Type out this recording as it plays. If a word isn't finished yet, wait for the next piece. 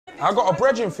I got a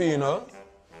brethren for you, know.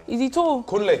 Is he tall?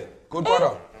 Kunle, good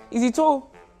brother. Is he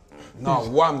tall? No,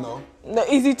 wham, no. No,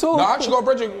 is he tall? No, I actually got a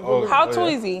brethren. How tall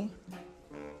is he?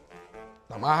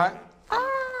 Not my height.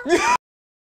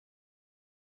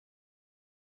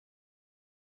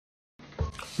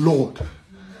 Lord,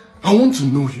 I want to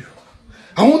know you.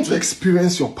 I want to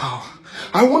experience your power.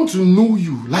 I want to know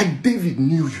you like David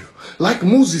knew you, like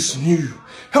Moses knew you.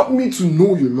 Help me to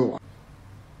know you, Lord.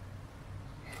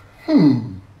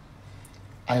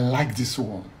 I like this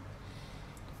one.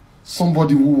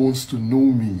 Somebody who wants to know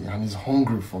me and is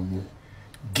hungry for me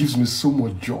gives me so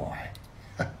much joy.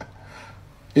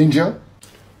 Angel?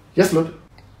 Yes, Lord.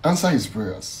 Answer his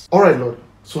prayers. All right, Lord.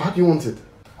 So how do you want it?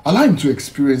 Allow him to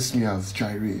experience me as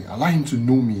Jireh. Allow him to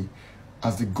know me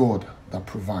as the God that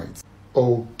provides.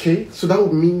 Okay, so that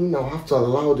would mean I'll have to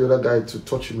allow the other guy to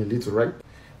touch him a little, right?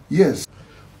 Yes.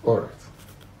 All right.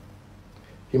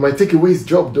 He might take away his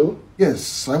job, though.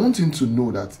 Yes, I want him to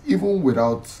know that even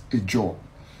without a job,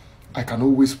 I can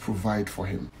always provide for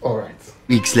him. All right.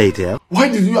 Weeks later. Why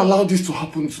did you allow this to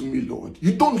happen to me, Lord?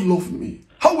 You don't love me.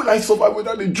 How will I survive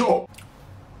without a job?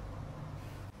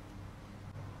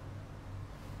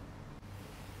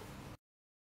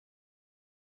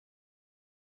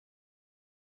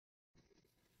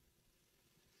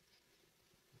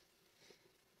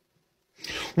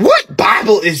 What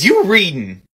Bible is you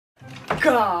reading?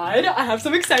 God, I have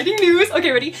some exciting news.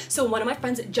 Okay, ready? So one of my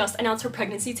friends just announced her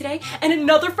pregnancy today, and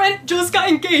another friend just got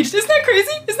engaged. Isn't that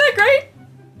crazy? Isn't that great?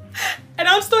 And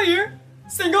I'm still here,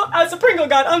 single as a Pringle,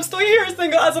 God. I'm still here,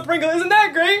 single as a Pringle. Isn't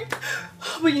that great?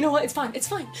 But you know what? It's fine. It's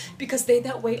fine. Because they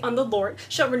that wait on the Lord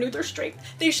shall renew their strength.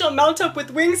 They shall mount up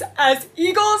with wings as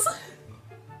eagles.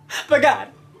 But God,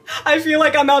 I feel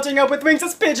like I'm mounting up with wings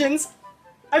as pigeons.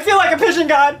 I feel like a pigeon,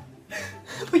 God.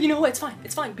 But you know what? It's fine.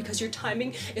 It's fine because your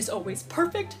timing is always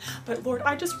perfect. But Lord,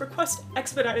 I just request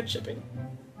expedited shipping.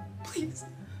 Please.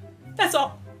 That's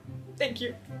all. Thank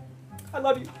you. I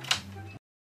love you.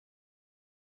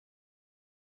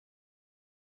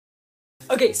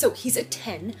 Okay, so he's a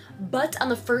 10, but on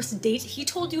the first date, he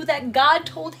told you that God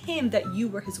told him that you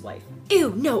were his wife.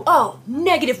 Ew, no, oh,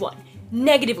 -1.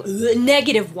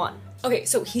 -1. Okay,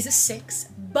 so he's a 6,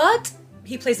 but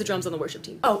he plays the drums on the worship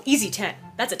team. Oh, easy 10.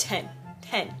 That's a 10.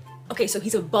 10. Okay, so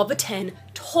he's above a 10,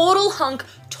 total hunk,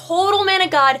 total man of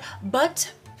God,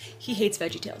 but he hates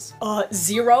VeggieTales.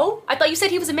 0? I thought you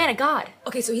said he was a man of God.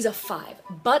 Okay, so he's a 5,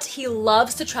 but he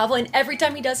loves to travel, and every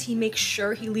time he does, he makes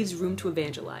sure he leaves room to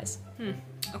evangelize.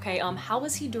 Okay, how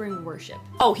is he during worship?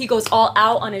 Oh, he goes all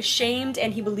out, unashamed,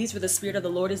 and he believes where the Spirit of the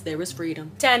Lord is, there is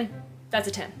freedom. 10. That's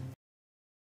a 10.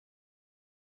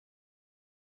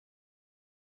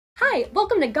 Hi,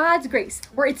 welcome to God's Grace,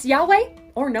 where it's Yahweh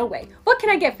or no way. What can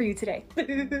I get for you today?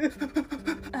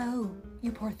 Oh,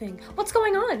 you poor thing. What's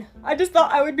going on? I just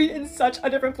thought I would be in such a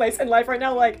different place in life right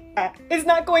now, like, it's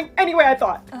not going any way I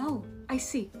thought. Oh, I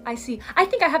see. I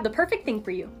think I have the perfect thing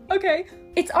for you. Okay.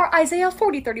 It's our Isaiah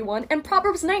 40:31 and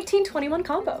Proverbs 19:21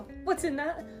 combo. What's in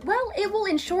that? Well, it will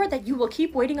ensure that you will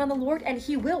keep waiting on the Lord and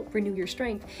He will renew your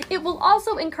strength. It will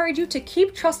also encourage you to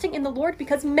keep trusting in the Lord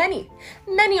because many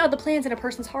are the plans in a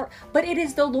person's heart, but it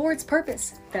is the Lord's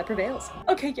purpose that prevails.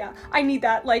 Okay, yeah, I need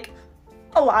that, like,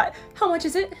 a lot. How much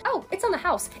is it? Oh, it's on the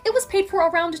house. It was paid for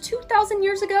around 2,000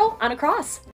 years ago on a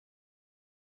cross.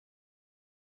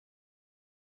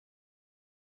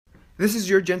 This is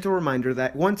your gentle reminder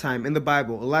that one time in the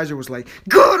Bible, Elijah was like,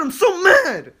 God, I'm so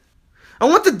mad! I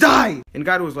want to die! And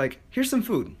God was like, here's some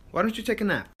food. Why don't you take a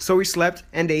nap? So he slept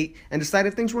and ate and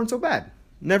decided things weren't so bad.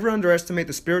 Never underestimate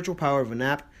the spiritual power of a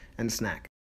nap and a snack.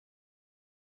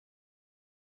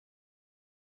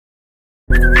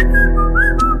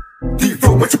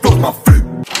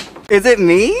 Is it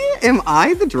me? Am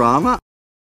I the drama?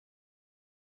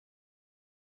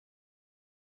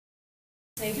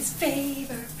 May his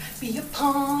favor be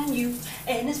upon you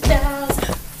and his vows.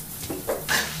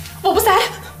 What was that?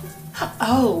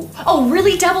 Oh,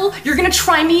 really, devil? You're gonna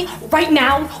try me right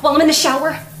now while I'm in the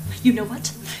shower? You know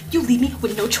what? You leave me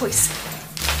with no choice.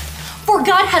 For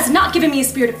God has not given me a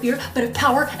spirit of fear, but of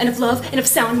power and of love and of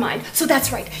sound mind. So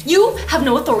that's right. You have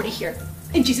no authority here.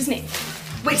 In Jesus' name.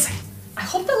 Wait a second. I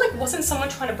hope that wasn't someone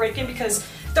trying to break in because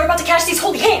they're about to catch these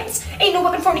holy hands. Ain't no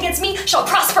weapon formed against me shall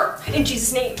prosper. In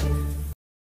Jesus' name.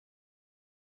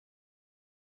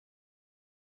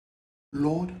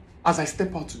 Lord, as I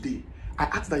step out today, I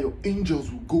ask that your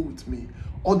angels will go with me.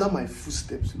 Order my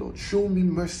footsteps, Lord. Show me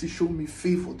mercy, show me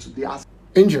favor today.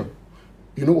 Angel,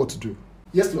 you know what to do.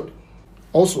 Yes, Lord.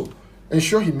 Also,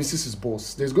 ensure he misses his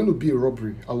boss. There's going to be a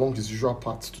robbery along his usual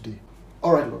paths today.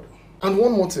 All right, Lord. And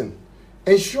one more thing.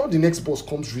 Ensure the next boss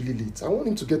comes really late. I want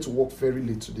him to get to work very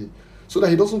late today. so that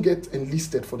he doesn't get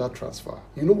enlisted for that transfer.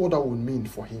 You know what that would mean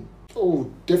for him? Oh,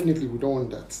 definitely we don't want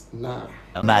that. Nah.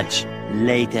 Much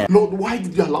later. Lord, why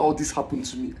did you allow this happen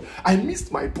to me? I missed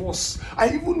my boss. I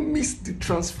even missed the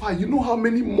transfer. You know how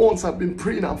many months I've been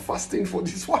praying and fasting for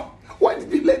this? Why did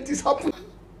you let this happen?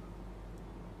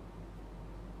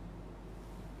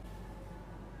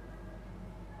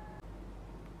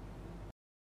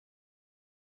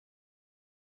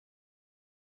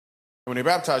 When they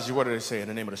baptize you, what do they say? In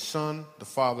the name of the Son, the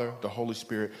Father, the Holy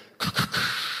Spirit,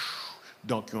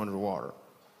 dunk you under the water.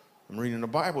 I'm reading in the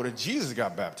Bible that Jesus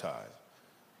got baptized.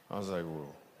 I was like,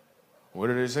 well, what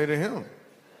did they say to him?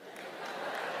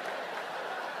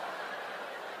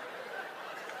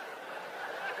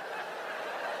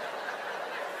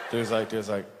 There's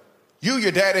like, you,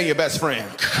 your dad, and your best friend.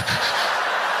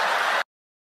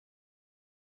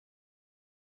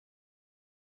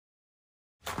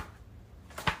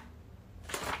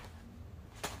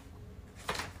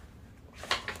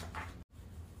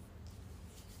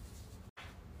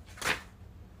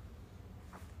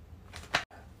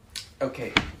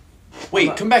 Okay.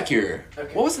 Wait, come back here.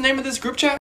 Okay. What was the name of this group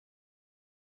chat?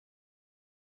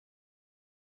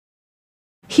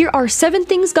 Here are 7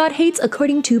 things God hates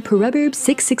according to Proverbs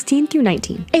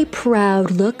 6:16-19. A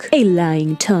proud look, a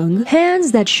lying tongue,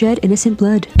 hands that shed innocent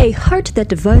blood, a heart that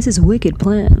devises wicked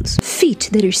plans,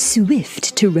 feet that are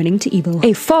swift to running to evil,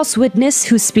 a false witness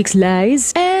who speaks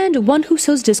lies, and one who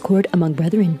sows discord among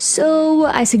brethren. So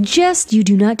I suggest you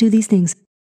do not do these things.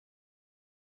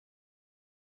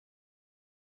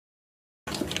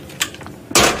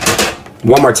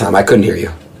 One more time, I couldn't hear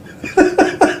you.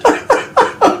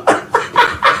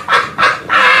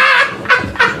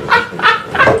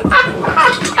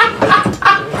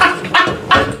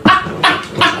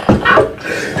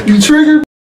 You triggered.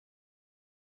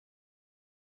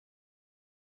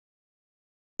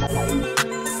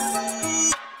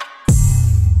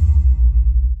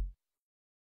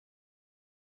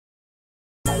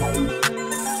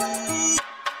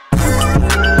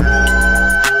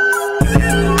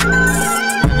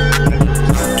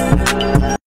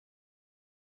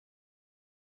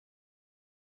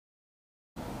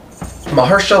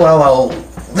 Mahershala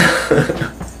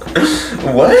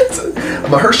what?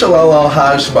 Mahershala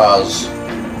Hashbaz.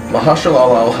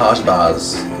 Mahershala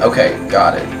Hashbaz. Okay,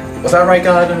 got it. Was that right,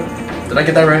 God? Did I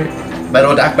get that right?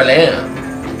 Merodak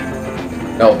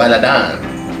Balan. No, Baladan.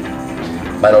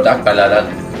 Merodak Baladan.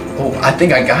 Oh, I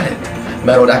think I got it.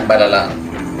 Merodak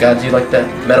Balalan. God, do you like that?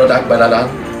 Merodak Balalan.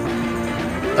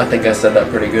 I think I said that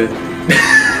pretty good.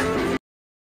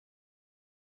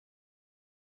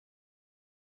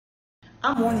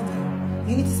 I'm warning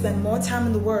you. You need to spend more time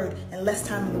in the Word and less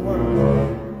time in the world.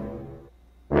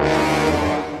 I'm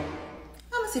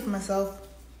gonna see for myself.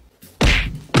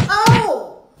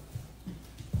 Oh!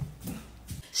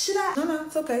 Should I? No,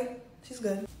 it's okay. She's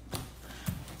good.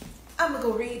 I'm gonna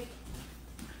go read.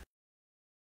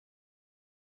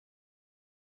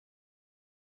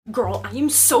 Girl, I am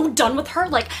so done with her.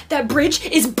 Like, that bridge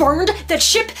is burned, that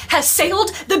ship has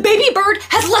sailed, the baby bird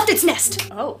has left its nest.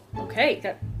 Oh, okay,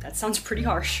 that sounds pretty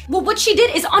harsh. Well, what she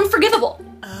did is unforgivable.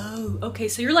 Oh, okay,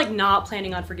 so you're like not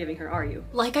planning on forgiving her, are you?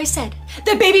 Like I said,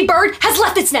 the baby bird has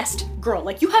left its nest. Girl,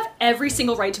 like, you have every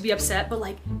single right to be upset, but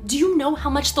like, do you know how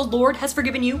much the Lord has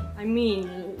forgiven you? I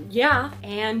mean, yeah.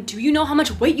 And do you know how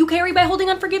much weight you carry by holding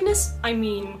unforgiveness? I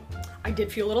mean, I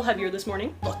did feel a little heavier this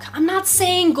morning. Look, I'm not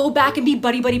saying go back and be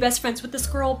buddy-buddy best friends with this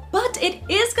girl, but it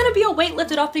is gonna be a weight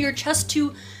lifted off of your chest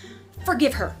to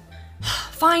forgive her.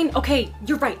 Fine, okay,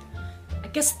 you're right. I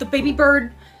guess the baby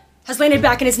bird has landed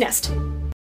back in his nest.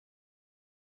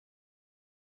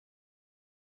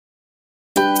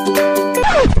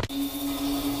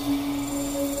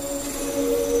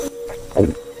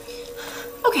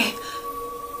 Okay,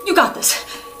 you got this.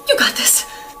 You got this.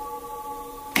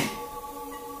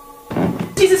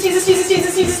 Jesus, Jesus, Jesus,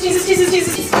 Jesus, Jesus, Jesus, Jesus,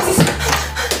 Jesus, Jesus.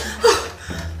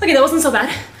 Okay, that wasn't so bad.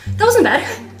 That wasn't bad.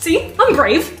 See? I'm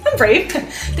brave. I'm brave.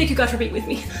 Thank you, God, for being with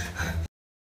me.